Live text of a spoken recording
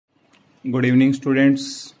Good evening students.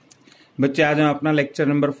 बच्चे आज हम अपना लेक्चर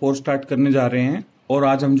नंबर 4 स्टार्ट करने जा रहे हैं और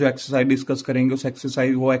आज हम जो एक्सरसाइज डिस्कस करेंगे उस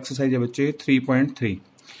एक्सरसाइज है बच्चे 3.3।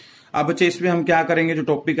 अब बच्चे इसमें हम क्या करेंगे, जो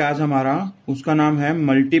टॉपिक आज हमारा उसका नाम है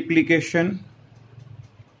multiplication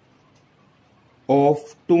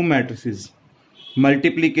of to matrices.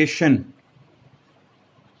 Multiplication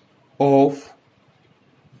of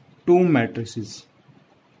to matrices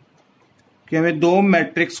कि हमें दो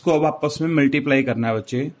मैट्रिक्स को अब आपस में मल्टीप्लाई करना है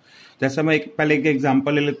बच्चे। जैसे हम पहले एक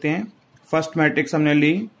एग्जांपल ले लेते हैं। फर्स्ट मैट्रिक्स हमने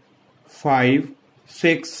ली 5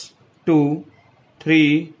 6 2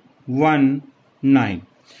 3 1 9।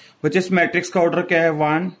 बच्चे इस मैट्रिक्स का ऑर्डर क्या है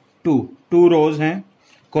 1 2, 2 रोज हैं,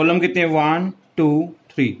 कॉलम कितने 1 2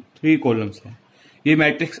 3, 3 कॉलम्स हैं। ये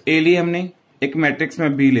मैट्रिक्स ए ली हमने, एक मैट्रिक्स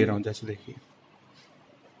में बी ले रहा हूं। जैसे देखिए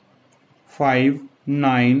 5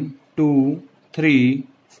 9 2 3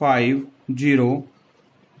 5 0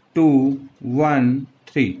 2 1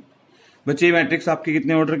 3। बच्चे ये मैट्रिक्स आपके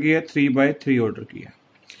कितने ऑर्डर की है 3/3 ऑर्डर की है।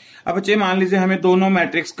 अब बच्चे मान लीजिए हमें दोनों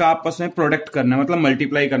मैट्रिक्स का आपस में प्रोडक्ट करना है, मतलब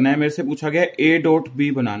मल्टीप्लाई करना है। मेरे से पूछा गया ए डॉट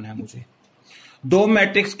बी बनाना है मुझे। दो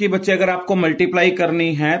मैट्रिक्स की बच्चे अगर आपको मल्टीप्लाई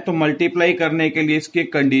करनी है तो मल्टीप्लाई करने के लिए इसकी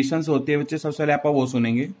कंडीशंस होती है बच्चे। सबसे पहले आप वो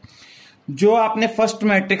सुनेंगे। जो आपने फर्स्ट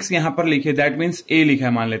मैट्रिक्स यहां पर लिखे, दैट मीन्स ए लिखा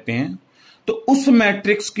है मान लेते हैं, तो उस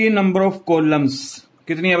मैट्रिक्स की नंबर ऑफ कॉलम्स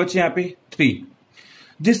कितनी है बच्चे यहाँ पे 3,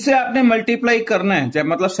 जिससे आपने मल्टीप्लाई करना है। जब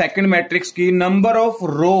मतलब सेकंड मैट्रिक्स की नंबर ऑफ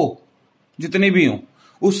रो जितनी भी हो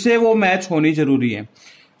उससे वो मैच होनी जरूरी है।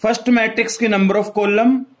 फर्स्ट मैट्रिक्स की number of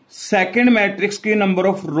column second matrix की नंबर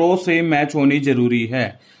ऑफ रो से मैच होनी जरूरी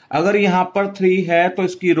है। अगर यहां पर 3 है तो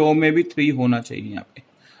इसकी रो में भी 3 होना चाहिए। यहां पे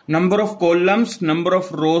number of columns number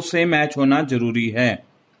of रो से मैच होना जरूरी है।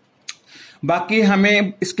 बाकी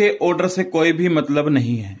हमें इसके ऑर्डर से कोई भी मतलब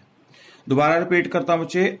नहीं है। दोबारा रिपीट करता हूं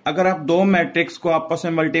बच्चे, अगर आप दो मैट्रिक्स को आपस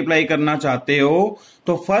में मल्टीप्लाई करना चाहते हो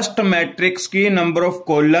तो फर्स्ट मैट्रिक्स की number of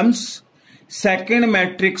columns second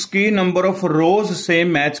matrix की नंबर ऑफ रोज से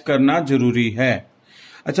मैच करना जरूरी है।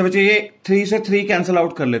 अच्छा बच्चे, ये 3 से 3 कैंसिल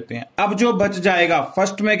आउट कर लेते हैं। अब जो बच जाएगा,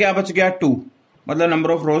 फर्स्ट में क्या बच गया 2, मतलब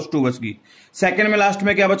नंबर ऑफ रोज 2 बच गई। सेकंड में लास्ट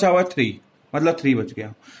में क्या बचा हुआ 3, मतलब 3 बच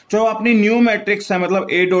गया। जो अपनी न्यू मैट्रिक्स है मतलब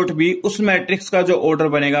ए डॉट बी, उस मैट्रिक्स का जो ऑर्डर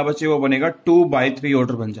बनेगा बच्चे वो बनेगा 2/3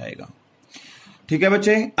 ऑर्डर बन जाएगा। ठीक है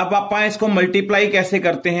बच्चे। अब आप इसको मल्टीप्लाई कैसे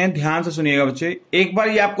करते हैं ध्यान से सुनिएगा बच्चे। एक बार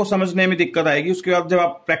ये आपको समझने में दिक्कत आएगी, उसके बाद जब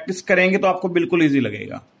आप प्रैक्टिस करेंगे तो आपको बिल्कुल इजी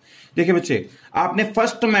लगेगा। देखिए बच्चे, आपने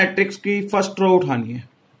फर्स्ट मैट्रिक्स की फर्स्ट रो उठानी है।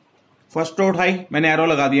 फर्स्ट रो उठाई, मैंने एरो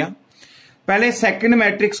लगा दिया। पहले सेकंड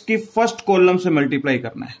मैट्रिक्स की फर्स्ट कॉलम से मल्टीप्लाई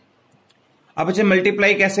करना है। अब बच्चे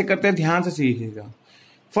मल्टीप्लाई कैसे करते हैं ध्यान से सीखिएगा।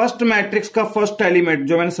 फर्स्ट मैट्रिक्स का फर्स्ट एलिमेंट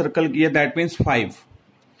जो मैंने सर्कल किया दैट मीन्स 5।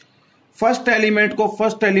 फर्स्ट एलिमेंट को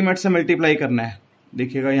फर्स्ट एलिमेंट से मल्टीप्लाई करना है।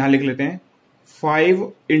 देखिएगा यहां लिख लेते हैं 5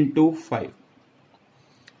 × 5।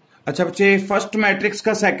 अच्छा बच्चे, फर्स्ट मैट्रिक्स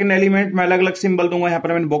का सेकंड एलिमेंट मैं अलग अलग सिंबल दूंगा। यहां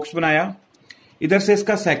पर मैंने बॉक्स बनाया, इधर से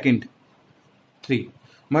इसका सेकंड 3,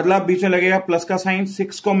 मतलब बीच में लगेगा प्लस का साइन।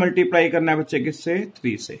 6 को मल्टीप्लाई करना है बच्चे किससे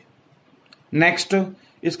 3 से। नेक्स्ट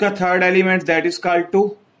इसका third element that is called 2,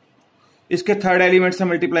 इसके थर्ड एलिमेंट से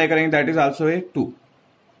मल्टीप्लाई करेंगे that is also a 2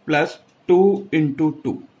 plus 2 ×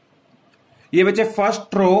 2। ये बच्चे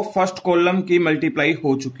फर्स्ट रो फर्स्ट कॉलम की मल्टीप्लाई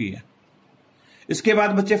हो चुकी है। इसके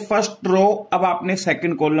बाद बच्चे फर्स्ट रो, अब आपने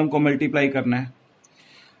सेकंड कॉलम को मल्टीप्लाई करना है।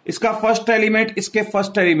 इसका फर्स्ट एलिमेंट इसके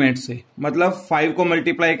फर्स्ट एलिमेंट से, मतलब 5 को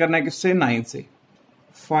मल्टीप्लाई करना है किससे 9 से।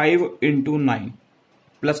 5 × 9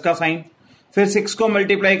 प्लस का साइन। फिर 6 को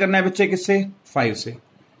मल्टीप्लाई करना है बच्चे किससे 5 से,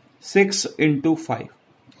 6 × 5।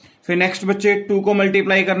 फिर नेक्स्ट बच्चे 2 को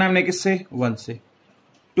मल्टीप्लाई करना है हमने किससे 1 से,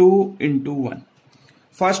 2 × 1।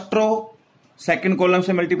 फर्स्ट रो सेकंड कॉलम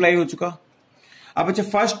से मल्टीप्लाई हो चुका। अब बच्चे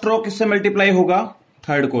फर्स्ट रो किससे मल्टीप्लाई होगा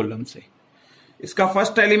थर्ड कॉलम से। इसका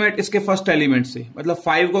फर्स्ट एलिमेंट इसके फर्स्ट एलिमेंट से, मतलब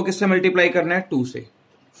 5 को किससे मल्टीप्लाई करना है 2 से,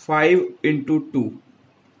 5 × 2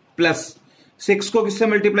 प्लस 6 को किससे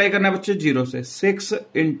मल्टीप्लाई करना है बच्चे 0 से, 6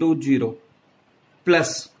 × 0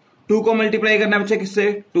 प्लस 2 को मल्टीप्लाई करना है बच्चे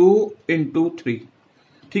किससे 2 × 3।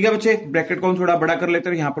 ठीक है बच्चे, ब्रैकेट को हम थोड़ा बड़ा कर लेते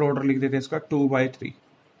हैं, यहां पर ऑर्डर लिख देते हैं इसका 2/3।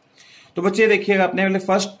 तो बच्चे देखिएगा, आपने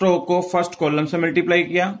फर्स्ट रो को फर्स्ट कॉलम से मल्टीप्लाई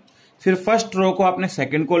किया, फिर फर्स्ट रो को आपने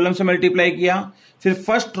सेकंड कॉलम से मल्टीप्लाई किया, फिर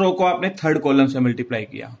फर्स्ट रो को आपने थर्ड कॉलम से मल्टीप्लाई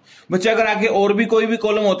किया। बच्चे अगर आगे और भी कोई भी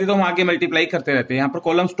कॉलम होती तो हम आगे मल्टीप्लाई करते रहते हैं। यहां पर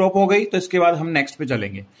कॉलम स्टॉप हो गई तो इसके बाद हम नेक्स्ट पे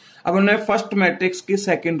चलेंगे। अब हमने फर्स्ट मैट्रिक्स की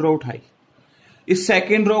सेकंड रो उठाई। इस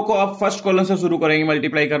सेकंड रो को आप फर्स्ट कॉलम से शुरू करेंगे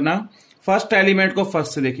मल्टीप्लाई करना। फर्स्ट एलिमेंट को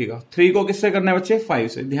फर्स्ट से देखिएगा, 3 को किससे करना है बच्चे 5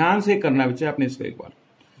 से। ध्यान से करना है बच्चे आपने इसको एक बार,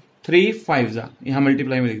 3 5 यहां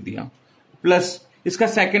मल्टीप्लाई में लिख दिया, प्लस इसका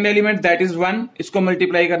सेकंड एलिमेंट दैट इज 1, इसको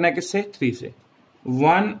मल्टीप्लाई करना है किससे 3 से,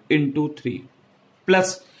 1 × 3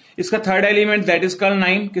 प्लस इसका third element that is called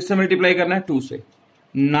 9, किससे मल्टीप्लाई करना है? 2 से।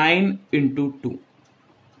 9 इंटू 2।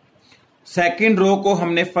 सेकेंड रो को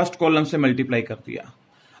हमने फर्स्ट कॉलम से मल्टीप्लाई कर दिया।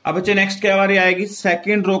 अब बच्चे नेक्स्ट क्या बारी आएगी?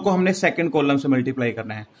 सेकेंड रो को हमने सेकेंड कॉलम से मल्टीप्लाई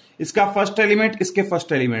करना है। इसका फर्स्ट एलिमेंट इसके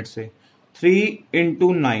फर्स्ट एलिमेंट से 3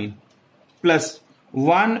 into 9 plus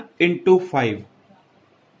 1 into 5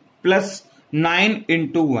 plus 9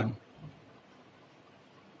 into 1,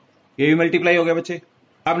 ये भी मल्टीप्लाई हो गया बच्चे।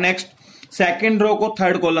 अब नेक्स्ट सेकेंड रो को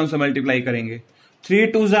थर्ड कॉलम से मल्टीप्लाई करेंगे।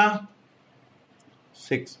 3 2 जा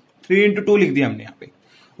 6, 3 इंटू 2 लिख दिया हमने यहां पे।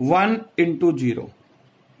 1 इंटू 0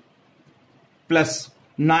 प्लस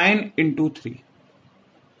 9 इंटू 3।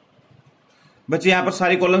 बच्चे यहां पर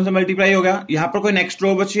सारी कॉलम से मल्टीप्लाई हो गया। यहां पर कोई नेक्स्ट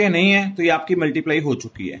रो बची है नहीं है, तो ये आपकी मल्टीप्लाई हो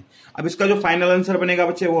चुकी है। अब इसका जो फाइनल आंसर बनेगा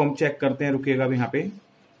बच्चे वो हम चेक करते हैं, रुकिएगा अब यहां पे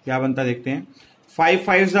क्या बनता देखते हैं। 5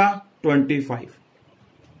 5 जा 25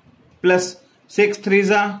 प्लस 6 3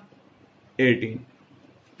 जा 18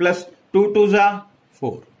 प्लस 2 2 जा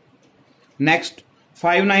 4। नेक्स्ट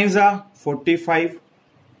 5 9 जा 45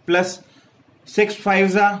 प्लस 6 5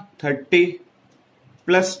 जा 30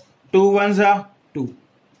 प्लस 2 1 जा 2।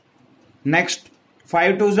 नेक्स्ट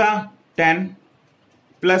 5 2 जा 10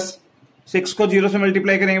 प्लस 6 को 0 से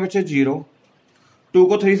मल्टीप्लाई करेंगे बच्चे 0, 2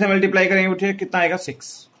 को 3 से मल्टीप्लाई करेंगे बच्चे कितना आएगा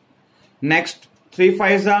 6। नेक्स्ट 3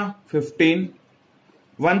 5 जा 15,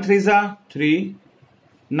 1 3 जा 3,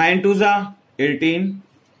 9 2 जा 18,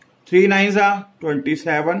 3 9 जा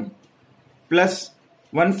 27 प्लस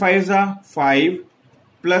 1 5 जा 5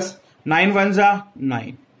 प्लस 9 1 जा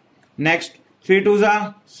 9। नेक्स्ट 3 2 जा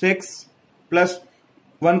 6 प्लस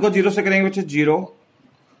 1 को 0 से करेंगे बच्चे 0,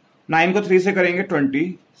 9 को 3 से करेंगे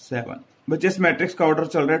 27। बच्चे इस मैट्रिक्स का ऑर्डर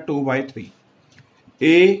चल रहा है 2/3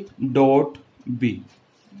 A डॉट B।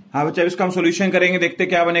 हाँ बच्चे अब इसका हम सोल्यूशन करेंगे, देखते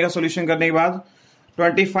क्या बनेगा सोल्यूशन करने के बाद।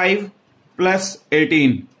 25 प्लस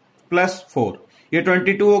 18 प्लस 4, ये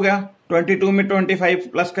 22 हो गया। 22 में 25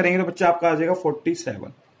 प्लस करेंगे तो बच्चा आपका आ जाएगा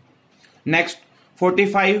 47। नेक्स्ट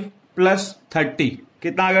 45 प्लस 30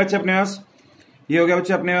 कितना आ गया बच्चे अपने पास? ये हो गया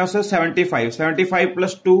बच्चे अपने पास 75, 75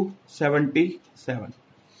 plus 2 77।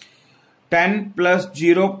 10 plus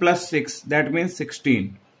 0 plus 6 that means 16।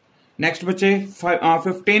 Next बच्चे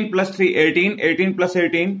 15 प्लस 3 18, 18 प्लस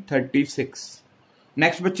 18 36।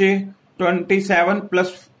 नेक्स्ट बच्चे 27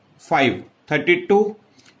 प्लस 5 32,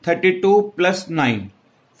 32 प्लस 9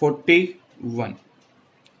 41,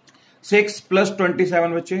 6 प्लस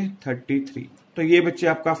 27 बच्चे 33। तो ये बच्चे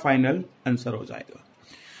आपका फाइनल आंसर हो जाएगा।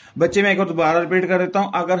 बच्चे मैं एक बार दोबारा रिपीट कर देता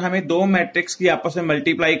हूं, अगर हमें दो मैट्रिक्स की आपस में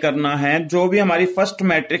मल्टीप्लाई करना है, जो भी हमारी फर्स्ट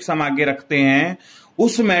मैट्रिक्स हम आगे रखते हैं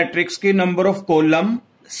उस मैट्रिक्स की number of column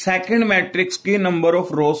second matrix की नंबर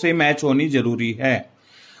ऑफ रो से मैच होनी जरूरी है।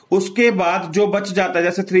 उसके बाद जो बच जाता है,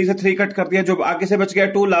 जैसे 3 से 3 कट कर दिया, जो आगे से बच गया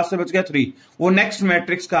 2, लास्ट से बच गया 3, वो नेक्स्ट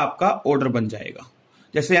मैट्रिक्स का आपका ऑर्डर बन जाएगा।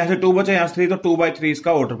 जैसे यहां से 2 बचे, यहां से 3, तो 2/3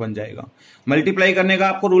 इसका ऑर्डर बन जाएगा। मल्टीप्लाई करने का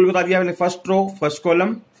आपको रूल बता दिया पहले, first row first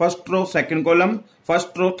column, first row second column,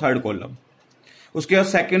 first row third column. उसके बाद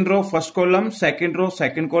second row first column, second row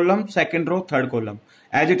second column, second row third column.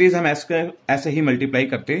 As it is हम ऐसे ही मल्टीप्लाई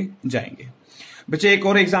करते जाएंगे। बच्चे एक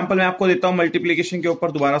और एग्जांपल मैं आपको देता हूं मल्टीप्लीकेशन के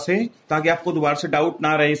ऊपर दोबारा से, ताकि आपको दोबारा से डाउट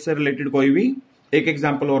ना रहे इससे रिलेटेड कोई भी। एक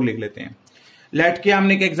एग्जांपल और लिख लेते हैं। लेट के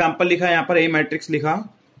हमने एक एग्जांपल लिखा, यहां पर ए मैट्रिक्स लिखा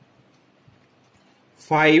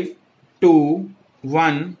 5 2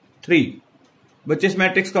 1 3। बच्चे इस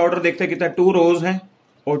मैट्रिक्स का ऑर्डर देखते हैं कितना, 2 रोज है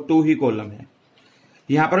और 2 ही कॉलम है।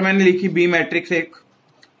 यहां पर मैंने लिखी बी मैट्रिक्स एक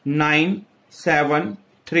 9 7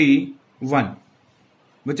 3 1।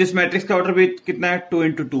 बच्चे इस मैट्रिक्स का ऑर्डर भी कितना है, 2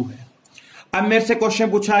 इंटू 2 है। अब मेरे से क्वेश्चन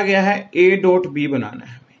पूछा गया है ए डॉट बी बनाना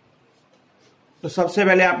है हमें। तो सबसे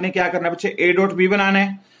पहले आपने क्या करना है बच्चे, ए डॉट बी बनाना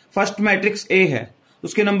है। फर्स्ट मैट्रिक्स ए है,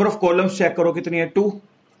 उसकी नंबर ऑफ कॉलम्स चेक करो कितनी है, 2।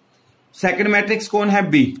 सेकंड मैट्रिक्स कौन है,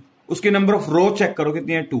 बी, उसकी नंबर ऑफ रो चेक करो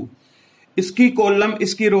कितनी है, 2। इसकी कॉलम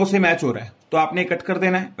इसकी रो से मैच हो रहा है, तो आपने कट कर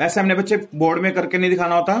देना है। वैसे हमने बच्चे बोर्ड में करके नहीं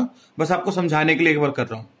दिखाना होता, बस आपको समझाने के लिए एक बार कर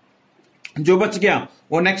रहा हूं। जो बच गया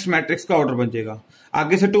वो नेक्स्ट मैट्रिक्स का ऑर्डर बन जाएगा।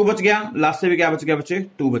 आगे से 2 बच गया, लास्ट से भी क्या बच गया बच्चे,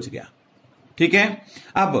 2 बच गया। ठीक है,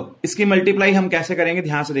 अब इसकी मल्टीप्लाई हम कैसे करेंगे,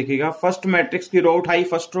 ध्यान से देखिएगा। फर्स्ट मैट्रिक्स की रो उठाई,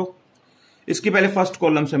 फर्स्ट रो, इसकी पहले फर्स्ट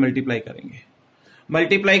कॉलम से मल्टीप्लाई करेंगे।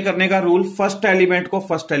 मल्टीप्लाई करने का रूल, फर्स्ट एलिमेंट को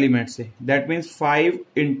फर्स्ट एलिमेंट से, दैट मीन्स 5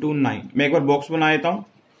 इंटू 9। मैं एक बार बॉक्स बना देता हूं।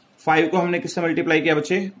 5 को हमने किससे मल्टीप्लाई किया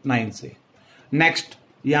बच्चे, 9 से। नेक्स्ट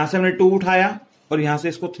यहां से हमने 2 उठाया और यहां से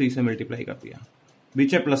इसको 3 से मल्टीप्लाई कर दिया,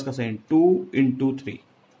 बीच में प्लस का साइन, 2 इंटू 3।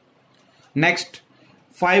 नेक्स्ट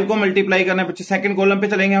 5 को मल्टीप्लाई करना है बच्चे, सेकंड कॉलम पे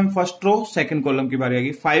चलेंगे हम, फर्स्ट रो सेकंड कॉलम की बारी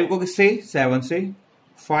आएगी। 5 को किससे, 7 से,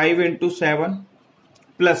 5 इंटू 7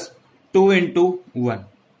 प्लस 2 इंटू 1।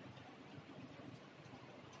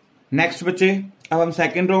 नेक्स्ट बच्चे अब हम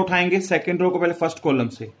सेकंड रो उठाएंगे, सेकंड रो को पहले फर्स्ट कॉलम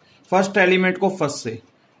से, फर्स्ट एलिमेंट को फर्स्ट से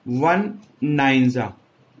 1 9 जा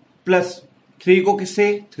प्लस 3 को किससे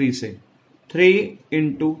 3 से 3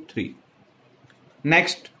 इंटू 3।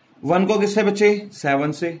 नेक्स्ट 1 को किससे बचे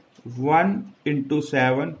 7 से 1 इंटू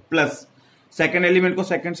 7 प्लस सेकेंड एलिमेंट को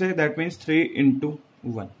second say that means 3 into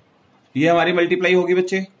 1। ये हमारी मल्टीप्लाई होगी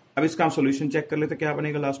बच्चे। अब इसका हम सॉल्यूशन चेक कर लेते क्या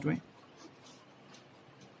बनेगा लास्ट में।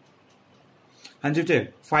 हाँ जी बच्चे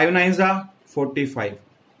 5 9 जा 45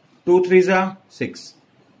 2 3 जा 6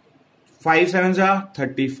 5 7 जा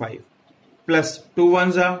 35 प्लस 2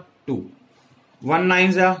 1 जा 2 1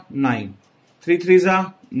 9 जा 9 3 3 जा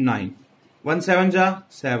 9 1 7 जा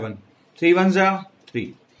 7 3 1 जा 3।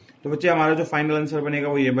 तो बच्चे हमारा जो फाइनल आंसर बनेगा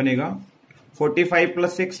वो ये बनेगा 45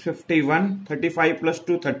 plus 6 51 35 plus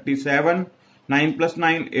 2 37 9 plus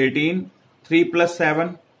 9 18 3 plus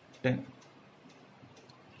 7 10।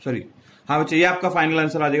 Sorry हाँ बच्चे ये आपका फाइनल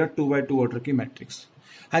आंसर आ जाएगा 2x2 ऑर्डर की मैट्रिक्स।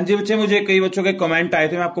 हाँ जी बच्चे मुझे कई बच्चों के कमेंट आए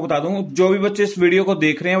थे, मैं आपको बता दूं जो भी बच्चे इस वीडियो को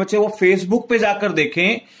देख रहे हैं बच्चे वो फेसबुक पे जाकर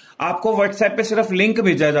देखें। आपको व्हाट्सएप पे सिर्फ लिंक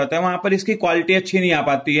भेजा जाता है, वहां पर इसकी क्वालिटी अच्छी नहीं आ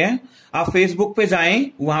पाती है। आप फेसबुक पे जाएं,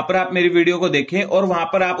 वहां पर आप मेरी वीडियो को देखें और वहां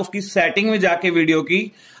पर आप उसकी सेटिंग में जाके वीडियो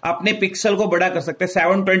की अपने पिक्सल को बड़ा कर सकते हैं।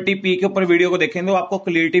 720p के ऊपर वीडियो को देखें तो आपको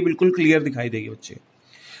क्लियरिटी बिल्कुल क्लियर दिखाई देगी बच्चे।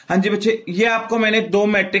 हाँ जी बच्चे ये आपको मैंने दो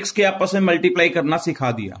मैट्रिक्स के आपस में मल्टीप्लाई करना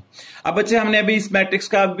सिखा दिया। अब बच्चे हमने अभी इस मैट्रिक्स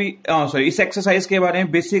का भी इस एक्सरसाइज के बारे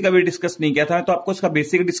में बेसिक अभी डिस्कस नहीं किया था, तो आपको इसका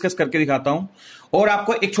बेसिक डिस्कस करके दिखाता हूं और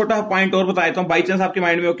आपको एक छोटा पॉइंट और बता देता हूं। बाई चांस आपके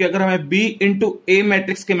माइंड में हो कि अगर हमें बी इंटू ए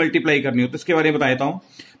मैट्रिक्स की मल्टीप्लाई करनी हो तो इसके बारे में बता देता हूं।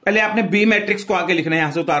 पहले आपने बी मैट्रिक्स को आगे लिखना है,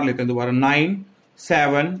 यहां से उतार लेते हैं दोबारा 9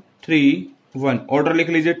 7 3 1 ऑर्डर लिख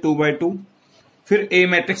लीजिए 2x2। फिर ए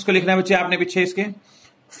मैट्रिक्स को लिखना है बच्चे आपने पीछे इसके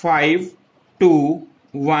 5 2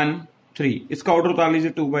 1 3, इसका ऑर्डर उतार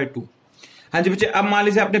लीजिए 2x2। हाँ जी बच्चे अब मान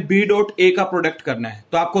लीजिए आपने बी डॉट ए का प्रोडक्ट करना है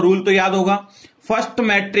तो आपको रूल तो याद होगा। First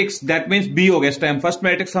matrix that means B हो गया इस टाइम। फर्स्ट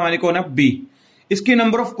मैट्रिक्स हमारी कौन है बी, इसकी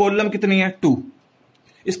नंबर ऑफ कॉलम कितनी है 2,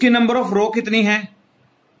 इसकी नंबर ऑफ रो कितनी है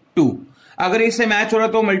 2। अगर इसे मैच हो रहा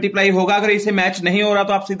तो मल्टीप्लाई होगा, अगर इसे मैच नहीं हो रहा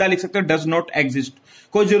तो आप सीधा लिख सकते हो डज नॉट एग्जिस्ट।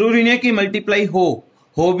 कोई जरूरी नहीं है कि मल्टीप्लाई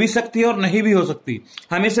हो भी सकती है और नहीं भी हो सकती।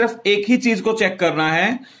 हमें सिर्फ एक ही चीज को चेक करना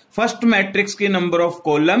है, फर्स्ट मैट्रिक्स की number of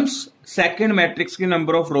columns second matrix की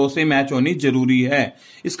नंबर ऑफ रो से मैच होनी जरूरी है।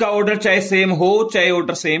 इसका ऑर्डर चाहे सेम हो चाहे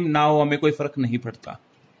ऑर्डर सेम ना हो, हमें कोई फर्क नहीं पड़ता।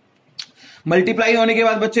 मल्टीप्लाई होने के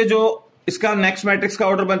बाद बच्चे जो इसका नेक्स्ट मैट्रिक्स का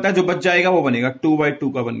ऑर्डर बनता है जो बच जाएगा वो बनेगा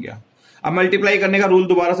 2x2 का बन गया। अब मल्टीप्लाई करने का रूल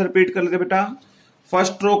दोबारा से रिपीट कर लेते बेटा।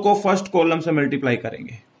 फर्स्ट रो को फर्स्ट कॉलम से मल्टीप्लाई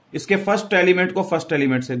करेंगे, इसके फर्स्ट एलिमेंट को फर्स्ट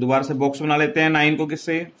एलिमेंट से, दोबारा से बॉक्स बना लेते हैं। 9 को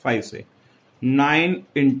किससे 5 से 9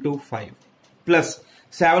 इंटू 5 प्लस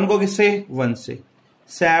 7 को किससे 1 से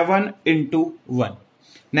 7 इंटू 1।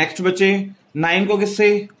 नेक्स्ट बचे 9 को किससे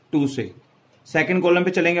 2 से, सेकंड कॉलम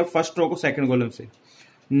पे चलेंगे, फर्स्ट रो को सेकंड कॉलम से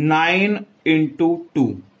 9 इंटू 2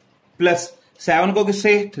 प्लस 7 को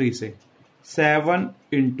किससे 3 से 7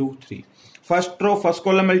 into 3। First row first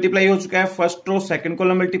column multiply हो चुका है, first row second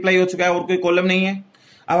column multiply हो चुका है और कोई कॉलम नहीं है।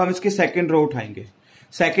 अब हम इसकी सेकंड रो उठाएंगे,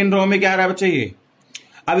 सेकंड रो में क्या आ रहा है बच्चे ये।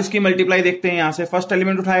 अब इसकी मल्टीप्लाई देखते हैं, यहां से फर्स्ट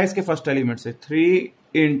एलिमेंट उठाया इसके फर्स्ट एलिमेंट से 3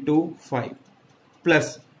 इंटू 5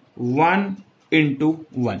 प्लस 1 इंटू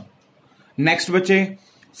 1। नेक्स्ट बचे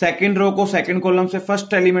सेकंड रो को सेकंड कॉलम से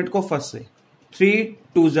फर्स्ट एलिमेंट को फर्स्ट से 3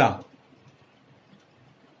 2 जा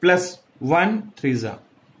प्लस 1 3 जा।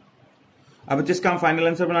 अब जिसका हम फाइनल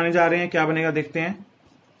आंसर बनाने जा रहे हैं क्या बनेगा देखते हैं।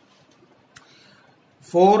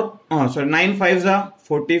 9 5 जा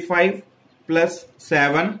 45 प्लस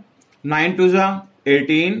 7 9 2 जा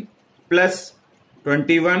 18 प्लस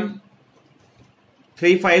 21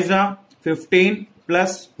 3 5 जा 15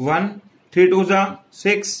 प्लस 1 3 2 जा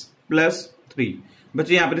 6 प्लस 3।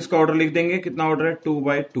 बच्चे यहां पर इसका ऑर्डर लिख देंगे, कितना ऑर्डर है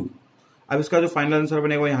 2x2। अब इसका जो फाइनल आंसर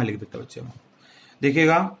बनेगा यहां लिख देते हैं बच्चे।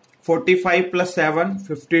 देखिएगा 45 प्लस 7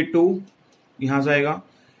 52 यहां से आएगा,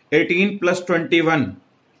 18 प्लस 21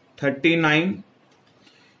 39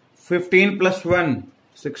 15 प्लस 1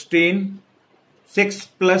 16 6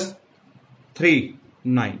 प्लस 3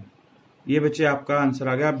 9। ये बच्चे आपका आंसर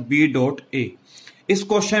आ गया बी डॉट ए। इस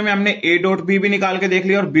क्वेश्चन में हमने ए डॉट बी भी निकाल के देख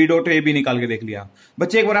लिया और बी डॉट ए भी निकाल के देख लिया।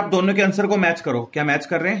 बच्चे एक बार आप दोनों के आंसर को मैच करो, क्या मैच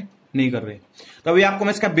कर रहे हैं नहीं कर रहे। तो अभी आपको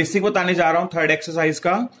मैं इसका बेसिक बताने जा रहा हूं थर्ड एक्सरसाइज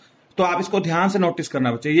का, तो आप इसको ध्यान से नोटिस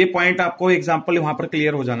करना बच्चे। ये पॉइंट आपको एग्जांपल वहां पर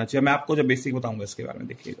क्लियर हो जाना चाहिए। मैं आपको जब बेसिक बताऊंगा इसके बारे में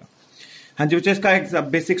देखिएगा। हाँ जी बच्चे इसका एक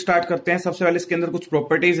बेसिक स्टार्ट करते हैं। सबसे पहले इसके अंदर कुछ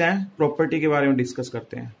प्रॉपर्टीज हैं, प्रॉपर्टी के बारे में डिस्कस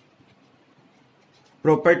करते हैं।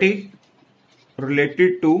 Property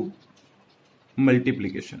related to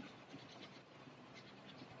multiplication.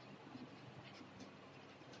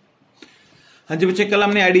 हाँ जी बच्चे कल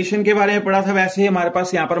हमने एडिशन के बारे में पढ़ा था, वैसे ही हमारे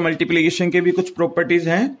पास यहाँ पर मल्टीप्लीकेशन के भी कुछ प्रॉपर्टीज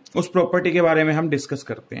हैं, उस प्रॉपर्टी के बारे में हम डिस्कस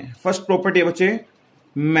करते हैं। फर्स्ट प्रॉपर्टी है बच्चे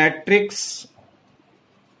मैट्रिक्स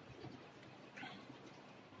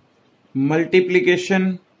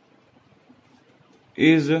मल्टीप्लीकेशन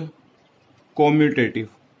इज कॉम्यूटेटिव।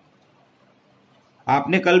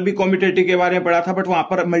 आपने कल भी कॉम्यूटेटिव के बारे में पढ़ा था, बट वहां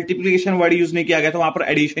पर मल्टीप्लीकेशन वर्ड यूज नहीं किया गया था, वहां पर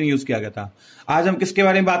एडिशन यूज किया गया था। आज हम किसके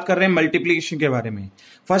बारे में बात कर रहे हैं? मल्टीप्लीकेशन के बारे में।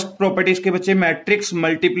 फर्स्ट प्रॉपर्टीज के बच्चे, मैट्रिक्स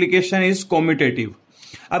मल्टीप्लीकेशन इज कॉम्यूटेटिव।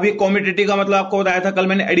 अब ये कॉम्यूटेटिव का मतलब आपको बताया था कल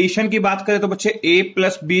मैंने। एडिशन की बात करें तो बच्चे a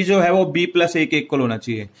प्लस बी जो है वो b प्लस a के इक्वल होना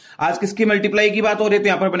चाहिए। आज किसकी मल्टीप्लाई की बात हो रही है? तो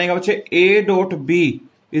यहां पर बनेगा बच्चे a dot B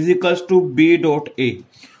is equals to b dot a।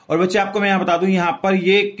 और बच्चे आपको मैं यहां बता दूं, यहां पर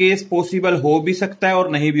ये केस पॉसिबल हो भी सकता है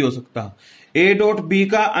और नहीं भी हो सकता। a डॉट बी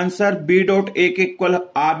का आंसर b डॉट a के इक्वल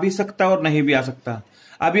आ भी सकता है और नहीं भी आ सकता।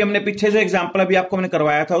 अभी हमने पीछे जो एग्जांपल अभी आपको मैंने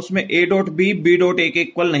करवाया था उसमें a dot B dot a के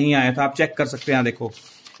इक्वल नहीं आया था। आप चेक कर सकते हैं, यहां देखो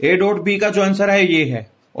a डॉट बी का जो आंसर है ये है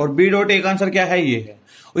और b डॉट a का आंसर क्या है? ये है।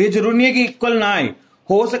 और ये जरूरी नहीं है कि इक्वल ना आए,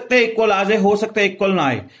 हो सकता है इक्वल आ जाए, हो सकता है इक्वल ना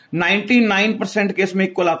आए। 99% केस में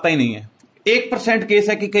इक्वल आता ही नहीं है। 1% केस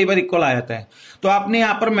है कि कई बार इक्वल आ जाता है। तो आपने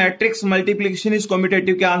यहां पर मैट्रिक्स मल्टीप्लीकेशन इज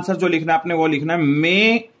कम्यूटेटिव के आंसर जो लिखना है आपने वो लिखना है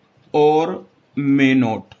मे और मे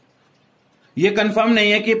नोट। ये कंफर्म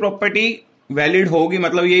नहीं है कि प्रॉपर्टी वैलिड होगी,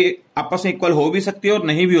 मतलब ये आपस में इक्वल हो भी सकती है और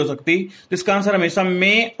नहीं भी हो सकती। तो इसका आंसर हमेशा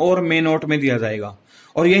मे और मे नोट में दिया जाएगा।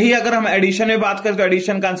 और यही अगर हम एडिशन में बात करें तो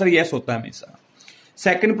एडिशन का आंसर यस होता है हमेशा।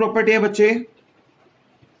 सेकंड प्रॉपर्टी है बच्चे,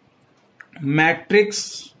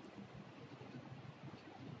 मैट्रिक्स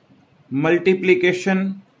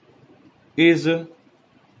मल्टीप्लीकेशन इज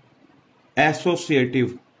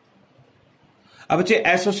एसोसिएटिव। अब बच्चे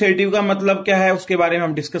एसोसिएटिव का मतलब क्या है उसके बारे में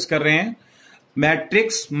हम डिस्कस कर रहे हैं।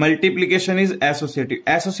 Matrix multiplication is associative.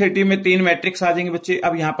 Associative में 3 मैट्रिक्स आ जाएंगे बच्चे।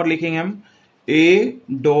 अब यहां पर लिखेंगे हम ए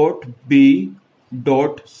डॉट बी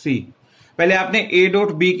डॉट सी। पहले आपने ए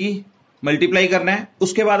डॉट बी की मल्टीप्लाई करना है,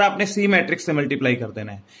 उसके बाद आपने सी मैट्रिक्स से मल्टीप्लाई कर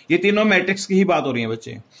देना है। ये तीनों मैट्रिक्स की ही बात हो रही है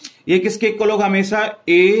बच्चे। ये किसके इक्वल होगा? हमेशा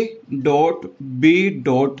ए डॉट बी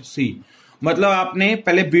डॉट सी। मतलब आपने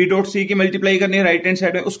पहले बी डॉट सी की मल्टीप्लाई करनी है राइट हैंड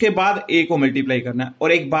साइड में, उसके बाद ए को मल्टीप्लाई करना है।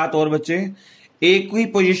 और एक बात और बच्चे, ए की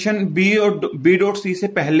पोजीशन बी और बी डॉट सी से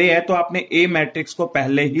पहले है तो आपने ए मैट्रिक्स को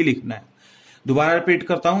पहले ही लिखना है। दोबारा रिपीट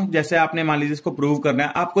करता हूं, जैसे आपने मान लीजिए इसको प्रूव करना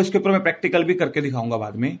है, आपको इसके ऊपर मैं प्रैक्टिकल भी करके दिखाऊंगा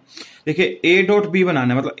बाद में। देखिए ए डॉट बी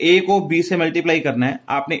बनाना है, मतलब ए को बी से मल्टीप्लाई करना है।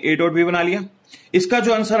 आपने ए डॉट बी बना लिया, इसका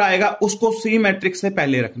जो आंसर आएगा उसको सी मैट्रिक्स से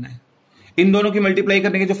पहले रखना है। इन दोनों की मल्टीप्लाई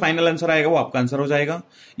करने के जो फाइनल आंसर आएगा वो आपका आंसर हो जाएगा।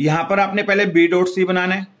 यहां पर आपने पहले बी डॉट सी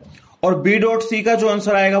बनाना है और बी डॉट सी का जो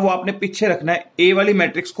आंसर आएगा वो आपने पीछे रखना है, ए वाली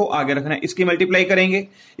मैट्रिक्स को आगे रखना है। इसकी मल्टीप्लाई करेंगे,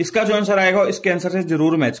 इसका जो आंसर आएगा इसके आंसर से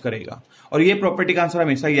जरूर मैच करेगा। और ये प्रॉपर्टी का आंसर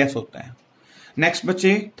हमेशा यस होता है। नेक्स्ट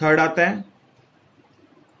बच्चे थर्ड आता है,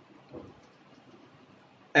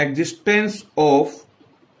 एग्जिस्टेंस ऑफ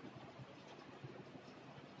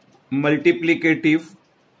मल्टीप्लीकेटिव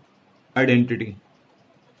आइडेंटिटी।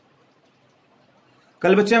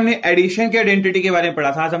 कल बच्चे हमने एडिशन के आइडेंटिटी के बारे में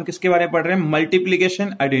पढ़ा था, आज हम किसके बारे में पढ़ रहे हैं?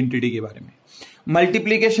 मल्टीप्लीकेशन आइडेंटिटी के बारे में।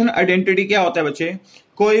 मल्टीप्लीकेशन आइडेंटिटी क्या होता है बच्चे?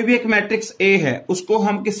 कोई भी एक मैट्रिक्स ए है उसको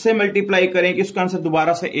हम किससे मल्टीप्लाई करें कि उसका आंसर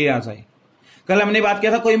दोबारा से ए आ जाए। कल हमने बात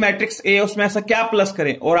किया था कोई मैट्रिक्स ए उसमें ऐसा क्या प्लस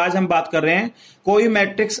करें, और आज हम बात कर रहे हैं कोई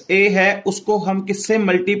मैट्रिक्स ए है उसको हम किससे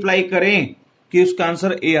मल्टीप्लाई करें कि उसका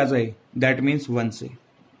आंसर ए आ जाए, दैट मीन्स 1 से।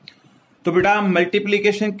 तो बेटा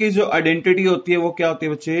मल्टीप्लीकेशन की जो आइडेंटिटी होती है वो क्या होती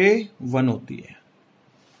है बच्चे? 1 होती है।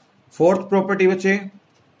 फोर्थ प्रॉपर्टी बच्चे,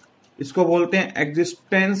 इसको बोलते हैं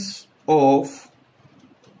एग्जिस्टेंस ऑफ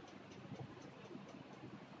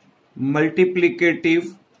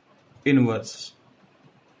मल्टीप्लीकेटिव इनवर्स।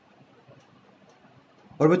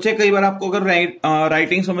 और बच्चे कई बार आपको अगर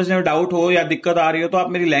राइटिंग समझने में डाउट हो या दिक्कत आ रही हो तो आप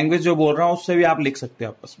मेरी लैंग्वेज जो बोल रहा हूं उससे भी आप लिख सकते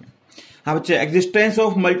हैं आपस में। हाँ बच्चे, एग्जिस्टेंस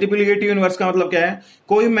ऑफ मल्टीप्लीकेटिव इनवर्स का मतलब क्या है?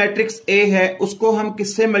 कोई मैट्रिक्स ए है उसको हम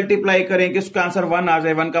किससे मल्टीप्लाई करें कि उसका आंसर 1 आ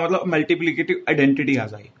जाए। 1 का मतलब मल्टीप्लीकेटिव आइडेंटिटी आ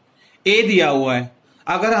जाए। ए दिया हुआ है,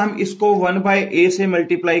 अगर हम इसको 1 बाय ए से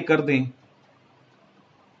मल्टीप्लाई कर दें,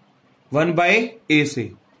 1 बाय ए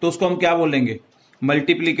से, तो उसको हम क्या बोलेंगे?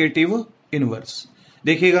 Multiplicative inverse.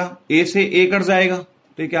 देखिएगा ए से ए कट जाएगा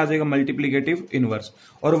तो ये क्या आ जाएगा? Multiplicative inverse.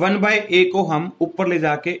 और 1 बाय ए को हम ऊपर ले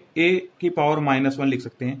जाके ए की पावर -1 लिख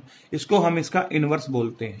सकते हैं, इसको हम इसका इनवर्स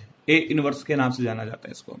बोलते हैं। ए इनवर्स के नाम से जाना जाता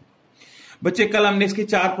है इसको। बच्चे कल हमने इसकी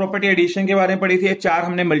 4 प्रॉपर्टी एडिशन के बारे में पढ़ी थी, 4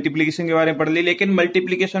 हमने मल्टीप्लीकेशन के बारे में पढ़ ली। लेकिन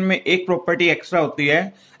मल्टीप्लीकेशन में एक प्रॉपर्टी एक्स्ट्रा होती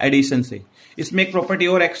है एडिशन से। इसमें एक प्रॉपर्टी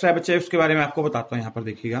और एक्स्ट्रा है बच्चे, उसके बारे में आपको बताता हूं। यहां पर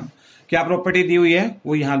देखिएगा क्या प्रॉपर्टी दी हुई है,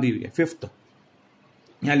 वो यहां दी हुई है। 5th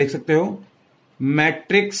यहां लिख सकते हो,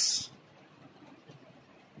 matrix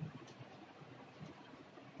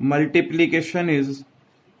multiplication is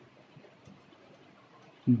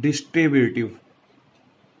distributive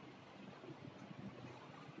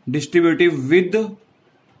with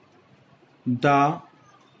the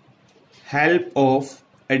help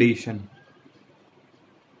of addition.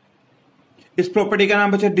 इस प्रॉपर्टी का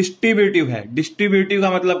नाम बच्चे डिस्ट्रीब्यूटिव है। डिस्ट्रीब्यूटिव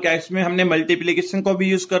का मतलब क्या है, इसमें हमने मल्टीप्लीकेशन को भी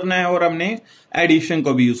यूज करना है और हमने एडिशन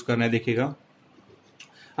को भी यूज करना है। देखिएगा,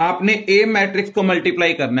 आपने ए मैट्रिक्स को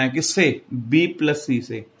मल्टीप्लाई करना है किससे, बी प्लस सी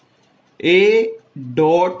से। ए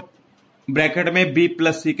डॉट ब्रैकेट में बी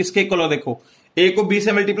प्लस सी किसके इक्वल हो, देखो ए को बी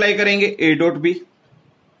से मल्टीप्लाई करेंगे ए डॉट बी,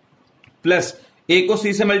 प्लस ए को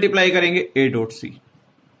सी से मल्टीप्लाई करेंगे ए डॉट सी।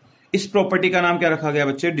 इस प्रॉपर्टी का नाम क्या रखा गया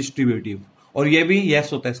बच्चे, डिस्ट्रीब्यूटिव। और ये भी यस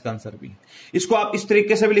होता है इसका आंसर भी। इसको आप इस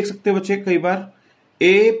तरीके से भी लिख सकते हो बच्चे, कई बार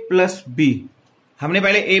ए प्लस बी, हमने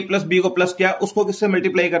पहले ए प्लस बी को प्लस किया, उसको किससे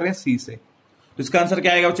मल्टीप्लाई कर रहे हैं, सी से। तो इसका आंसर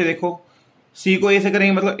क्या आएगा बच्चे, देखो सी को ए से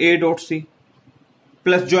करेंगे मतलब ए डॉट सी,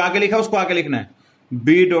 प्लस जो आगे लिखा उसको आगे लिखना है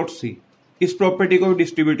बी डॉट सी। इस प्रॉपर्टी को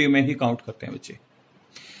डिस्ट्रीब्यूटिव में ही काउंट करते हैं बच्चे।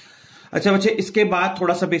 अच्छा बच्चे, इसके बाद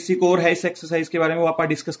थोड़ा सा बेसिक और है इस एक्सरसाइज के बारे में, वो आप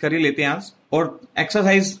डिस्कस कर ही लेते हैं आज। और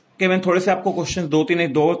एक्सरसाइज के मैंने थोड़े से आपको क्वेश्चन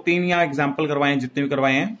दो तीन या एग्जाम्पल करवाए हैं, जितने भी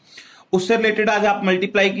करवाए हैं उससे रिलेटेड आज आप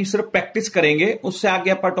मल्टीप्लाई की सिर्फ प्रैक्टिस करेंगे। उससे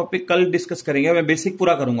आगे आप टॉपिक कल डिस्कस करेंगे। मैं बेसिक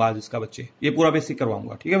पूरा करूंगा आज इसका बच्चे, ये पूरा बेसिक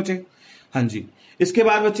करवाऊंगा, ठीक है बच्चे। हाँ जी, इसके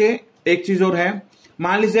बाद बच्चे एक चीज और है,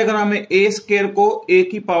 मान लीजिए अगर हमें ए स्क्वायर को ए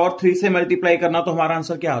की पावर 3 से मल्टीप्लाई करना, तो हमारा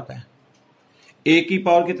आंसर क्या आता है, ए की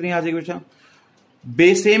पावर कितनी आ जाएगी बच्चा,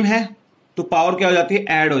 बेस सेम है तो पावर क्या हो जाती है,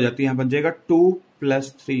 ऐड हो जाती है। यहां बन जाएगा 2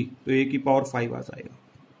 + 3, तो ए की पावर 5 आ जाएगा।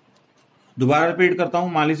 दोबारा रिपीट करता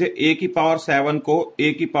हूं, मान लीजिए ए की पावर 7 को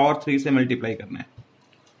ए की पावर 3 से मल्टीप्लाई करना है।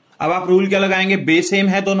 अब आप रूल क्या लगाएंगे, बेस सेम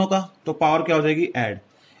है दोनों का तो पावर क्या हो जाएगी, ऐड।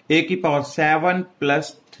 ए की पावर 7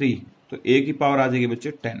 + 3, तो ए की पावर आ जाएगी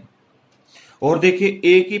बच्चे 10। और देखिए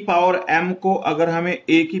ए की पावर m को अगर हमें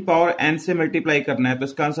ए की पावर n से मल्टीप्लाई करना है तो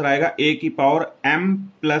इसका आंसर आएगा ए की पावर m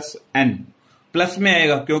 + n, प्लस में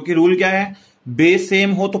आएगा क्योंकि रूल क्या है, बेस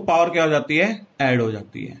सेम हो तो पावर क्या हो जाती है, ऐड हो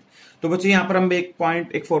जाती है। तो बच्चे यहां पर हम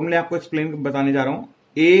एक फॉर्मूले आपको एक्सप्लेन बताने जा रहा हूं।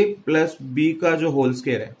 a + b का जो होल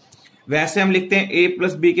स्क्वायर है, वैसे हम लिखते हैं a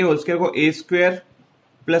 + b के होल स्क्वायर को a²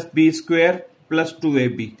 + b² +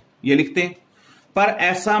 2ab, ये लिखते हैं। पर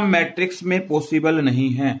ऐसा मैट्रिक्स में पॉसिबल नहीं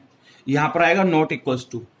है। यहां पर आएगा नॉट इक्वल्स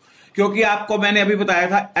टू, क्योंकि आपको मैंने अभी बताया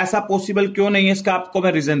था ऐसा पॉसिबल क्यों नहीं है, इसका आपको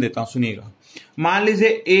मैं रीजन देता हूं, सुनिएगा। मान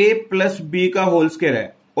लीजिए a + b का होल स्क्वायर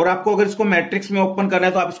है और आपको अगर इसको मैट्रिक्स में ओपन करना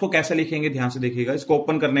है तो आप इसको कैसे लिखेंगे, ध्यान से देखिएगा। इसको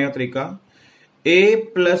ओपन करने का तरीका, a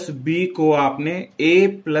 + b को आपने a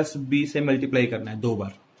 + b से मल्टीप्लाई करना है 2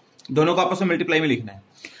 बार, दोनों को आपस में मल्टीप्लाई में लिखना है।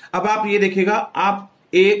 अब आप ये देखिएगा, आप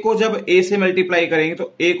a को जब a से मल्टीप्लाई करेंगे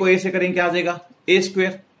तो a को a से करेंगे क्या आ जाएगा,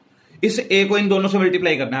 a²। इस a को इन दोनों से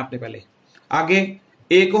मल्टीप्लाई करना है आपने पहले। आगे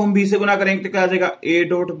a को हम b से गुना करेंगे तो क्या आ जाएगा, a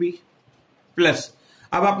डॉट b, प्लस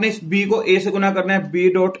अब आपने इस b को a से गुना करना है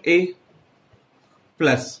b डॉट a,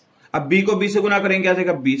 प्लस अब b को b से गुना करेंगे क्या आ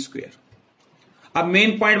जाएगा, b²। अब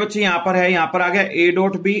मेन पॉइंट बच्चे यहां पर है, यहां पर आ गया a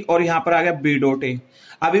डॉट b और यहां पर आ गया b डॉट a।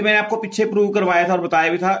 अभी मैंने आपको पीछे प्रूव करवाया था और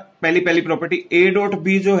बताया भी था, पहली प्रॉपर्टी a डॉट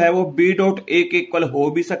b जो है वो b डॉट a के इक्वल हो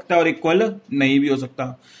भी सकता है और इक्वल नहीं भी हो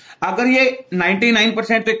सकता। अगर ये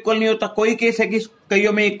 99% तो इक्वल नहीं होता, कोई केस है कि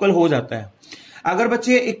कईयों में इक्वल हो जाता है। अगर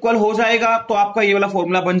बच्चे इक्वल हो जाएगा तो आपका ये वाला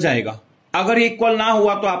फॉर्मूला बन जाएगा। अगर ये इक्वल ना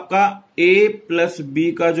हुआ तो आपका a +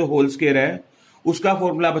 b का जो होल स्क्वायर है उसका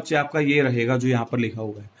फॉर्मूला बच्चे आपका ये रहेगा जो यहां पर लिखा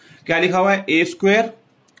हुआ है। क्या लिखा हुआ है, a²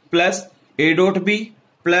 + a dot b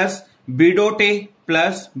 + b dot a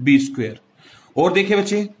 + b²। और देखिए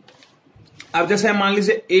बच्चे, अब जैसे हम मान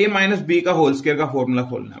लीजिए a - b का होल स्क्वायर का फॉर्मूला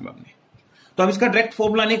खोलना है आपने, तो हम इसका डायरेक्ट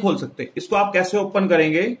फॉर्मूला नहीं खोल सकते। इसको आप कैसे ओपन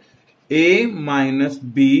करेंगे, a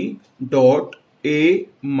 - b dot a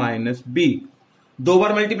 - b, 2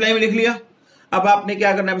 bar multiply में लिख लिया। अब आपने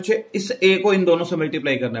क्या करना है बच्चे, इस a को इन दोनों से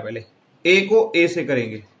मल्टीप्लाई करना है। पहले a को a से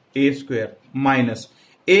करेंगे a² माइनस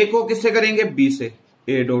a को किससे करेंगे, b से,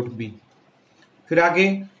 a डॉट b। फिर आगे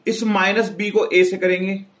इस -b को a से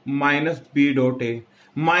करेंगे -b डॉट a,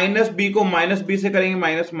 -b को -b से करेंगे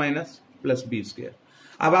माइनस प्लस b²।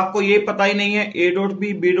 अब आपको ये पता ही नहीं है a dot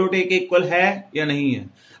b dot a के इक्वल है या नहीं है।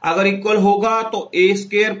 अगर इक्वल होगा तो a²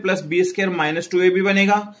 + b² - 2ab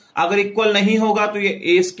बनेगा। अगर इक्वल नहीं होगा तो ये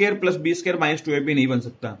a² + b² - 2ab नहीं बन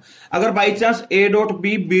सकता। अगर by chance a dot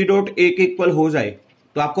b dot a के इक्वल हो जाए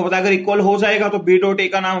तो आपको पता है अगर इक्वल हो जाएगा तो b डॉट a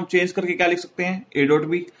का नाम चेंज करके क्या लिख सकते हैं, a dot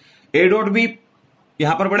b। a dot b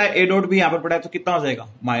यहां पर पड़ा है, a डॉट b यहां पर पड़ा है, तो कितना हो जाएगा,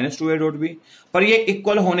 -2a डॉट b। पर ये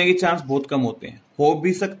इक्वल होने के चांस बहुत कम होते हैं, हो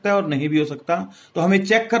भी सकता है और नहीं भी हो सकता। तो हमें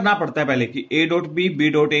चेक करना पड़ता है पहले कि a dot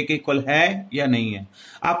b dot a के इक्वल है या नहीं है।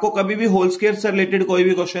 आपको कभी भी होल स्क्वायर से रिलेटेड कोई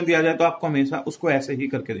भी क्वेश्चन दिया जाए तो आपको हमेशा उसको ऐसे ही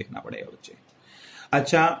करके देखना पड़ेगा बच्चे।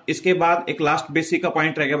 अच्छा, इसके बाद एक लास्ट बेसिक का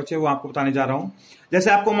पॉइंट रहेगा बच्चे, वो आपको बताने जा रहा हूं। जैसे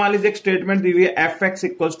आपको मान लीजिए एक स्टेटमेंट दी हुई है, fx =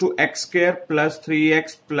 x² +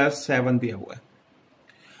 3x + 7 दिया हुआ है।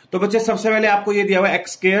 तो बच्चे सबसे पहले आपको ये दिया हुआ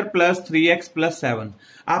x square plus 3x plus 7,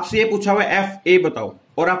 आपसे ये पूछा हुआ एफ ए बताओ,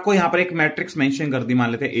 और आपको यहां पर एक मैट्रिक्स मेंशन कर दी,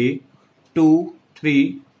 मान लेते ए 2 3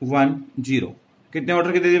 1 0, कितने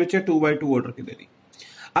ऑर्डर की दे दी बच्चे, 2/2 ऑर्डर की दे दी।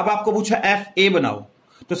 अब आपको पूछा एफ ए बनाओ,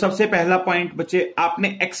 तो सबसे पहला पॉइंट बच्चे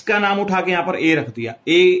आपने एक्स का नाम उठा के यहां पर ए रख दिया,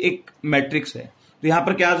 ए एक मैट्रिक्स है, तो यहां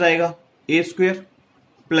पर क्या आ जाएगा ए स्क्वायर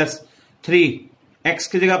प्लस 3 एक्स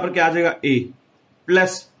की जगह पर क्या आ जाएगा ए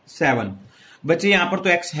प्लस 7। बच्चे यहां पर तो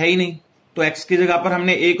एक्स है ही नहीं, तो एक्स की जगह पर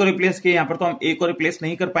हमने ए को रिप्लेस किया, यहां पर तो हम ए को रिप्लेस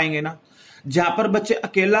नहीं कर पाएंगे ना। जहां पर बच्चे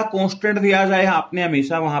अकेला कांस्टेंट दिया जाए आपने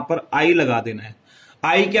हमेशा वहां पर आई लगा देना है।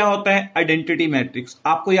 आई क्या होता है, आइडेंटिटी मैट्रिक्स।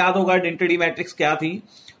 आपको याद होगा आइडेंटिटी मैट्रिक्स क्या थी,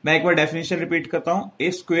 मैं एक बार डेफिनेशन रिपीट करता हूं,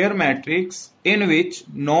 ए square matrix in which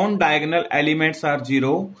non diagonal elements are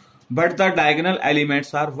 0 but the diagonal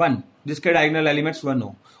elements are 1, जिसके डायगोनल एलिमेंट्स 1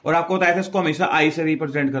 हो। और आपको बताया था इसको हमेशा आई से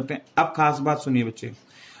रिप्रेजेंट करते हैं। अब खास बात सुनिए बच्चे,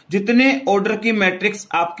 जितने ऑर्डर की मैट्रिक्स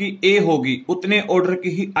आपकी ए होगी उतने ऑर्डर की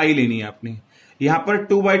ही आई लेनी है आपने। यहां पर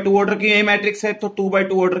 2/2 ऑर्डर की ए मैट्रिक्स है तो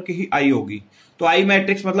 2/2 ऑर्डर की ही आई होगी। तो आई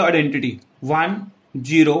मैट्रिक्स मतलब आइडेंटिटी 1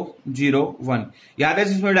 0 0 1, याद है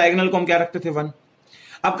जिसमें डायगोनल को हम क्या रखते थे 1।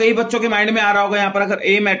 अब कई बच्चों के माइंड में आ रहा होगा यहां पर अगर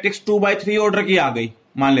ए मैट्रिक्स 2/3 ऑर्डर की आ गई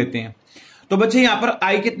मान लेते हैं, तो बच्चे यहां पर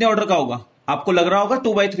आई कितने ऑर्डर का होगा, आपको लग रहा होगा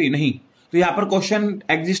 2/3, नहीं, तो यहां पर क्वेश्चन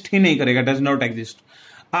एग्जिस्ट ही नहीं करेगा, डज नॉट एग्जिस्ट।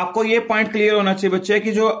 आपको ये पॉइंट क्लियर होना चाहिए बच्चे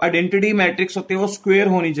कि जो आइडेंटिटी मैट्रिक्स होती है वो स्क्वायर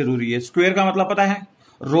होनी जरूरी है। स्क्वायर का मतलब पता है,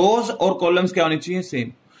 रोज और कॉलम्स क्या होनी चाहिए,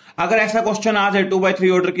 सेम। अगर ऐसा क्वेश्चन आ जाए 2/3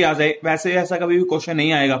 ऑर्डर की आ जाए, वैसे ऐसा कभी भी क्वेश्चन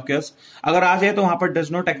नहीं आएगा आपके पास, अगर आ जाए तो वहां पर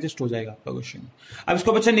डज नॉट एग्जिस्ट हो जाएगा आपका क्वेश्चन। अब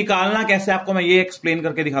इसको बच्चे निकालना कैसे, आपको मैं ये एक्सप्लेन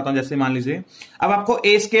करके दिखाता हूं। जैसे मान लीजिए अब आपको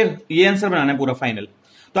ए स्क्वायर ये आंसर बनाना है पूरा फाइनल,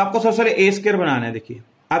 तो आपको सबसे पहले ए स्क्वायर बनाना है। देखिए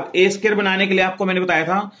अब ए स्क्वायर बनाने के लिए आपको मैंने बताया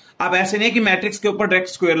था, आप ऐसे नहीं कि मैट्रिक्स के ऊपर डायरेक्ट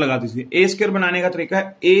स्क्वायर लगा दीजिए। ए स्क्वायर बनाने का तरीका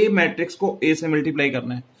है ए मैट्रिक्स को ए से मल्टीप्लाई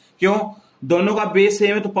करना है। क्यों, दोनों का बेस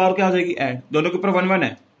सेम है तो पावर क्या हो जाएगी ऐड, दोनों के ऊपर 1 1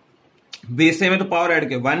 है, बेस सेम है तो पावर ऐड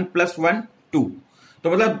के 1 + 1 2,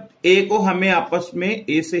 तो मतलब ए को हमें आपस में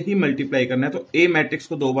ए से ही मल्टीप्लाई करना है। तो ए मैट्रिक्स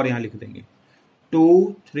को 2 बार यहां लिख देंगे 2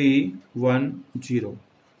 3 1 0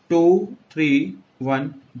 2 3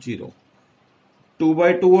 1 0,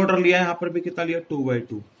 2/2 ऑर्डर लिया, यहां पर भी कितना लिया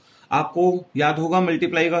 2/2। आपको याद होगा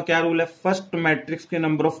मल्टीप्लाई का क्या रूल है, फर्स्ट मैट्रिक्स के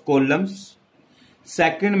number of columns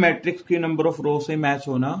second matrix के नंबर ऑफ रो से मैच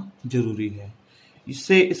होना जरूरी है।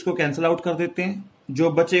 इससे इसको कैंसिल आउट कर देते हैं, जो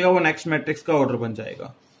बचेगा वो नेक्स्ट मैट्रिक्स का ऑर्डर बन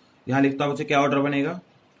जाएगा। यहां लिखता हूं बच्चे क्या ऑर्डर बनेगा,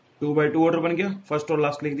 2/2 ऑर्डर बन गया, फर्स्ट और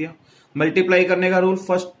लास्ट लिख दिया। मल्टीप्लाई करने का रूल,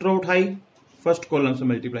 फर्स्ट रो उठाई फर्स्ट कॉलम से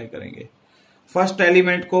मल्टीप्लाई करेंगे, फर्स्ट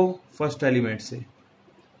एलिमेंट को फर्स्ट एलिमेंट से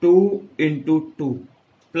 2 × 2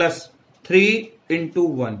 plus 3 ×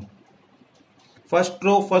 1, first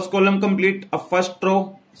row first column complete. अब first row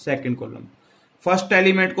second column, first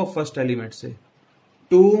element को फर्स्ट एलिमेंट से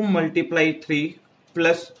 2 × 3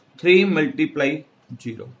 प्लस 3 ×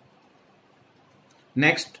 0।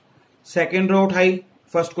 नेक्स्ट सेकंड रो उठाई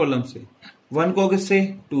फर्स्ट कॉलम से, 1 को किससे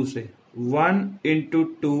 2 से, 1 ×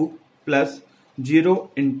 2 प्लस 0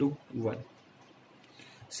 × 1।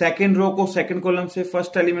 सेकेंड रो को सेकेंड कॉलम से,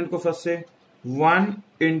 फर्स्ट एलिमेंट को फर्स्ट से 1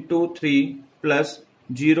 × 3 प्लस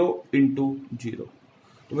 0 × 0।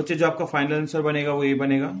 तो बच्चे जो आपका फाइनल आंसर बनेगा वो ये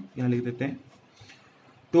बनेगा, यहां लिख देते हैं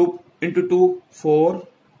 2 × 2 4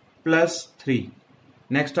 प्लस 3।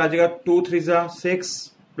 नेक्स्ट आ जाएगा 2 3 6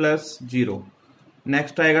 प्लस 0।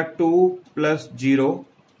 नेक्स्ट आएगा 2 प्लस 0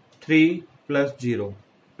 3 प्लस 0,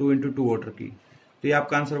 2 × 2 ऑर्डर की। तो ये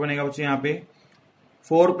आपका आंसर बनेगा बच्चे यहाँ पे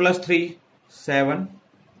 4 + 3 7,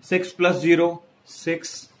 6 + 0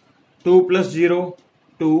 6, 2 + 0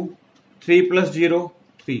 2, 3 + 0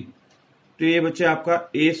 3। तो ये बच्चे आपका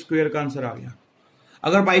ए स्क्वायर का आंसर आ गया।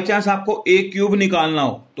 अगर बाई चांस आपको ए क्यूब निकालना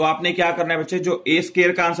हो तो आपने क्या करना है बच्चे, जो ए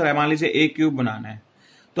स्क्वायर का आंसर है, मान लीजिए ए क्यूब बनाना है,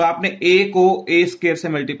 तो आपने ए को ए स्क्वायर से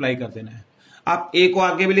मल्टीप्लाई कर देना है। आप ए को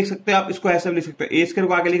आगे भी लिख सकते हो, आप इसको ऐसे भी लिख सकते हो, ए स्क्वायर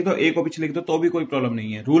को आगे लिख दो, ए को पीछे लिख दो, तो भी कोई प्रॉब्लम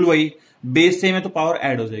नहीं है। रूल वही, बेस सेम है तो पावर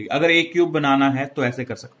ऐड हो जाएगी। अगर ए क्यूब बनाना है तो ऐसे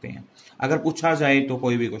कर सकते हैं, अगर पूछा जाए तो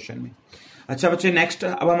कोई भी क्वेश्चन में। अच्छा बच्चे नेक्स्ट,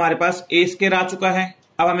 अब हमारे पास ए स्क्वायर आ चुका है।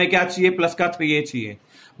 अब हमें क्या चाहिए, प्लस का 3a चाहिए।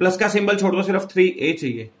 प्लस का सिंबल छोड़ दो, सिर्फ 3a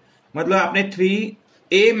चाहिए। मतलब आपने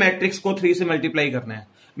 3a मैट्रिक्स को 3 से मल्टीप्लाई करना है।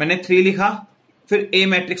 मैंने 3 लिखा, फिर a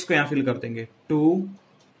मैट्रिक्स को यहां फिल कर देंगे 2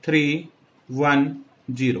 3 1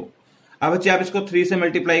 0। अब बच्चे आप इसको 3 से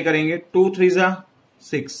मल्टीप्लाई करेंगे, 2 3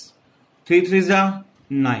 6, 3 3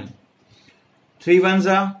 9, 3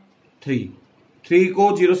 1 3, 3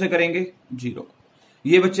 को 0 से करेंगे 0।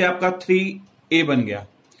 ये बच्चे आपका 3a बन गया।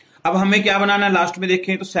 अब हमें क्या बनाना है, लास्ट में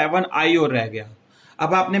देखें तो 7i और रह गया।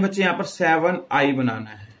 अब आपने बच्चे यहां पर 7i बनाना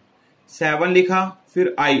है। 7 लिखा,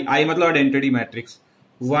 फिर i मतलब आइडेंटिटी मैट्रिक्स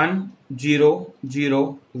 1 0 0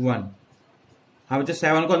 1। हाँ बच्चे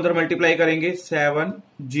 7 को अंदर मल्टीप्लाई करेंगे 7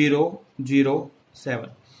 0 0 7।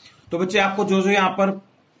 तो बच्चे आपको जो जो यहाँ पर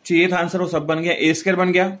चाहिए था आंसर वो सब बन गया। ए स्क्वायर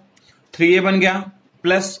बन गया, 3a बन गया,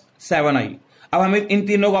 प्लस 7i। अब हमें इन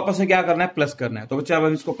तीनों को आपस में क्या करना है, प्लस करना है। तो बच्चे अब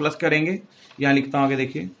हम इसको प्लस करेंगे, यहां लिखता हूं आगे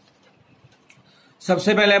देखिए।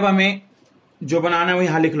 सबसे पहले अब हमें जो बनाना है वो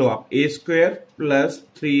यहां लिख लो आप, ए square plus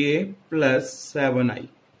 3a plus 7i।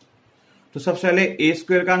 तो सबसे पहले ए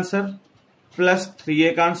स्क्वायर का आंसर प्लस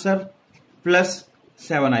 3a का आंसर प्लस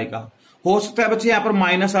 7i का। हो सकता है बच्चे यहां पर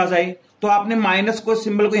माइनस आ जाए, तो आपने माइनस को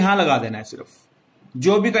सिंबल को यहां लगा देना है, सिर्फ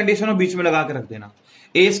जो भी कंडीशन हो बीच में लगा के रख देना।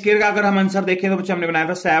 ए स्क्वायर का अगर हम आंसर देखें तो बच्चे हमने बनाया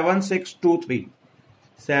था 7623,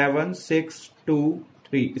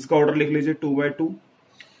 7623। इसका ऑर्डर लिख लीजिए 2/2।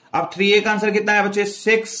 अब 3a का आंसर कितना है बच्चे,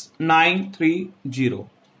 6930,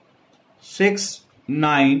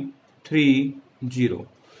 6930।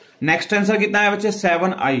 नेक्स्ट आंसर कितना है बच्चे,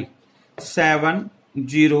 7i,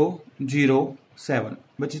 7007।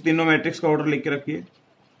 बच्चे तीनों मैट्रिक्स का ऑर्डर लिख के रखिए।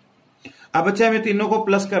 अब बच्चे हमें तीनों को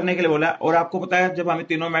प्लस करने के लिए बोला है, और आपको पता है जब हमें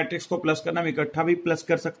तीनों मैट्रिक्स को प्लस करना, हम इकट्ठा भी प्लस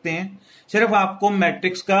कर सकते हैं, सिर्फ आपको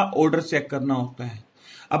मैट्रिक्स का ऑर्डर चेक करना होता है।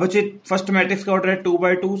 अब बच्चे फर्स्ट मैट्रिक्स का ऑर्डर है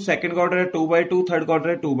 2/2, सेकंड का ऑर्डर है 2/2, थर्ड का ऑर्डर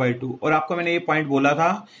है 2/2। और आपको मैंने ये पॉइंट बोला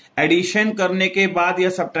था, एडिशन करने के बाद या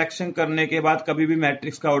सब्ट्रैक्शन करने के बाद कभी भी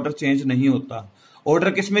मैट्रिक्स का ऑर्डर चेंज नहीं होता।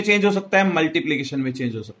 ऑर्डर किस में चेंज हो सकता है, मल्टीप्लीकेशन में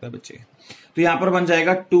चेंज हो सकता है बच्चे। तो यहां पर बन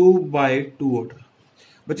जाएगा 2/2 ऑर्डर।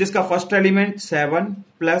 बच्चे इसका first element 7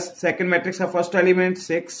 plus second matrix का फर्स्ट एलिमेंट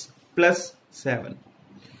 6 प्लस 7।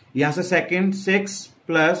 यहां से second 6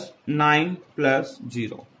 plus 9 plus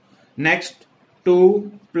 0। Next 2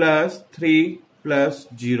 plus 3 plus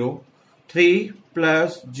 0, 3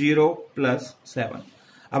 plus 0 plus 7।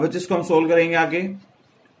 अब बच्चे इसको हम सोल्व करेंगे आगे।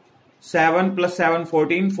 7 प्लस 7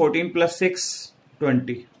 14, 14 प्लस 6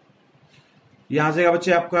 20। यहां से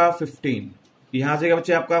बच्चे आपका 15, यहां से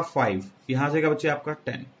बच्चे आपका 5, यहां से बच्चे आपका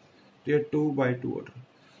 10। तो ये 2/2 ऑर्डर।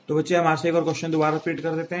 तो बच्चे हमारे से एक और क्वेश्चन दोबारा रिपीट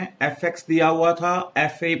कर देते हैं। fx दिया हुआ था,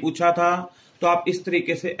 fa पूछा था, तो आप इस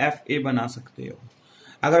तरीके से fa बना सकते हो।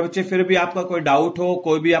 अगर बच्चे फिर भी आपका कोई डाउट हो,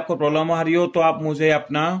 कोई भी आपको प्रॉब्लम आ रही हो, तो आप मुझे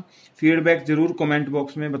अपना फीडबैक जरूर कमेंट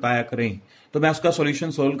बॉक्स में बताया करें, तो मैं उसका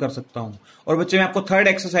सॉल्यूशन सोल्व कर सकता हूं। और बच्चे मैं आपको थर्ड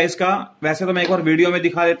एक्सरसाइज का वैसे तो मैं एक बार वीडियो में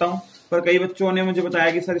दिखा देता हूं, पर कई बच्चों ने मुझे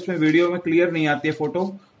बताया कि सर इसमें वीडियो में क्लियर नहीं आती है फोटो,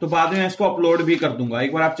 तो बाद में मैं इसको अपलोड भी कर दूंगा।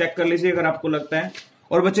 एक बार आप चेक कर लीजिए अगर आपको लगता है।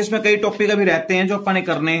 और बच्चे इसमें कई टॉपिक अभी रहते हैं जो अपने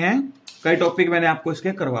करने हैं, कई टॉपिक मैंने आपको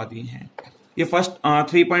इसके करवा दिए हैं। ये फर्स्ट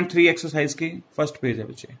 3.3 एक्सरसाइज की फर्स्ट पेज है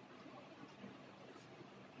बच्चे।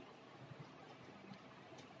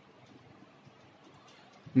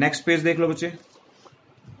 नेक्स्ट पेज देख लो बच्चे।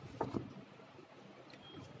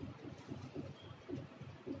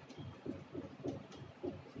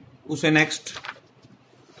 उसे नेक्स्ट,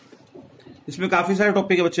 इसमें काफी सारे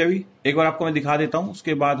टॉपिक है बच्चे, अभी एक बार आपको मैं दिखा देता हूं,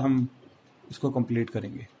 उसके बाद हम इसको कंप्लीट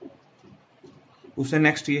करेंगे। उसे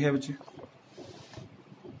नेक्स्ट ये है बच्चे।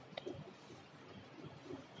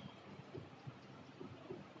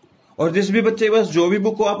 और जिस भी बच्चे बस जो भी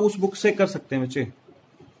बुक हो आप उस बुक से कर सकते हैं बच्चे।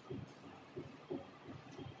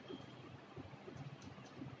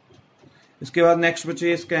 इसके बाद नेक्स्ट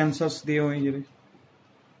बच्चे इसके आंसर्स दिए हुए हैं।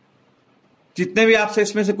 जितने भी आपसे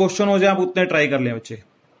इसमें से क्वेश्चन हो जाए आप उतने ट्राई कर लें बच्चे।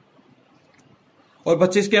 और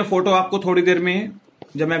बच्चे इसके फोटो आपको थोड़ी देर में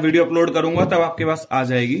जब मैं वीडियो अपलोड करूंगा तब आपके पास आ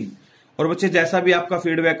जाएगी। और बच्चे जैसा भी आपका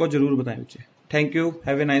फीडबैक हो जरूर बताएं बच्चे। Thank you,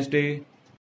 have a nice day.